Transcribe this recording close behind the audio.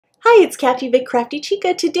Hi, it's Kathy the Crafty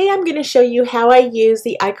Chica. Today I'm going to show you how I use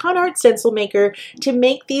the IKONART Stencil Maker to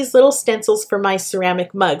make these little stencils for my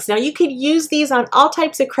ceramic mugs. Now you could use these on all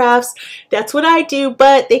types of crafts. That's what I do,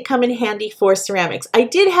 but they come in handy for ceramics. I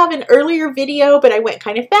did have an earlier video, but I went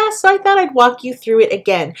kind of fast, so I thought I'd walk you through it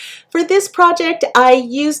again. For this project, I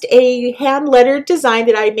used a hand-lettered design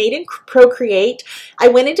that I made in Procreate. I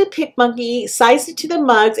went into PicMonkey, sized it to the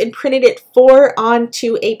mugs, and printed it 4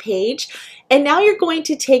 onto a page. And now you're going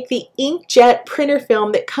to take the inkjet printer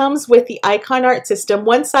film that comes with the IKONART system.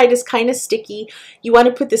 One side is kind of sticky. You want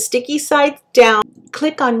to put the sticky side down,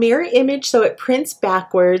 click on mirror image so it prints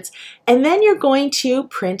backwards, and then you're going to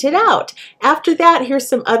print it out. After that, here's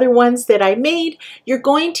some other ones that I made. You're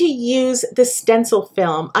going to use the stencil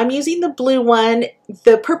film. I'm using the blue one.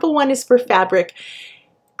 The purple one is for fabric.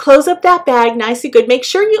 Close up that bag nice and good. Make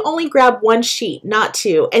sure you only grab 1 sheet, not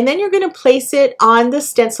 2. And then you're going to place it on the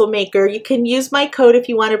stencil maker. You can use my code if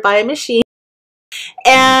you want to buy a machine.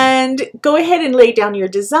 And go ahead and lay down your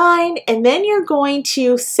design, and then you're going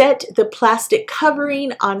to set the plastic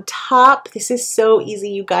covering on top. This is so easy,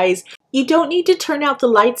 you guys. You don't need to turn out the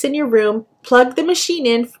lights in your room. Plug the machine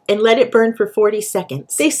in and let it burn for 40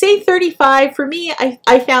 seconds. They say 35. For me,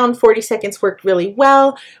 I found 40 seconds worked really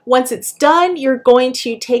well. Once it's done, you're going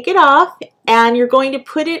to take it off and you're going to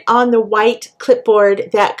put it on the white clipboard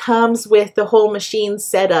that comes with the whole machine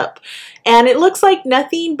set up. And it looks like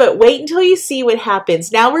nothing, but wait until you see what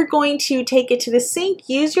happens. Now we're going to take it to the sink.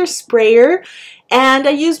 Use your sprayer. And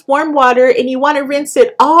I used warm water, and you want to rinse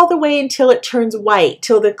it all the way until it turns white,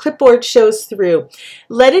 till the clipboard shows through.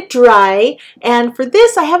 Let it dry, and for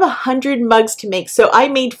this I have 100 mugs to make, so I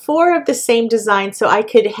made 4 of the same design so I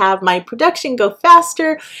could have my production go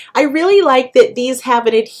faster. I really like that these have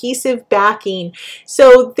an adhesive backing,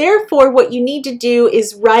 so therefore what you need to do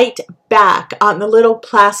is write back on the little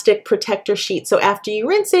plastic protector sheet. So after you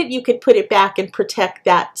rinse it, you could put it back and protect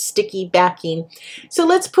that sticky backing. So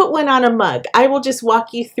let's put one on a mug. I will just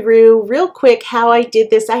walk you through real quick how I did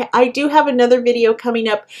this. I do have another video coming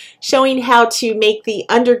up showing how to make the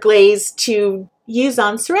underglaze to use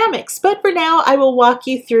on ceramics, but for now I will walk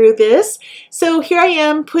you through this. So here I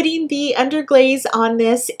am putting the underglaze on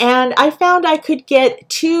this, and I found I could get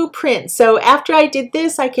 2 prints. So after I did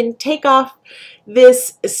this, I can take off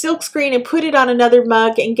this silk screen and put it on another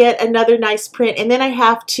mug and get another nice print, and then I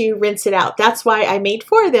have to rinse it out. That's why I made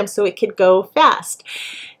 4 of them, so it could go fast.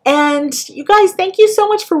 And you guys, thank you so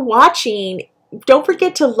much for watching. Don't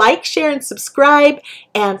forget to like, share, and subscribe.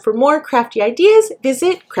 And for more crafty ideas,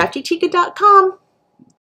 visit craftychica.com.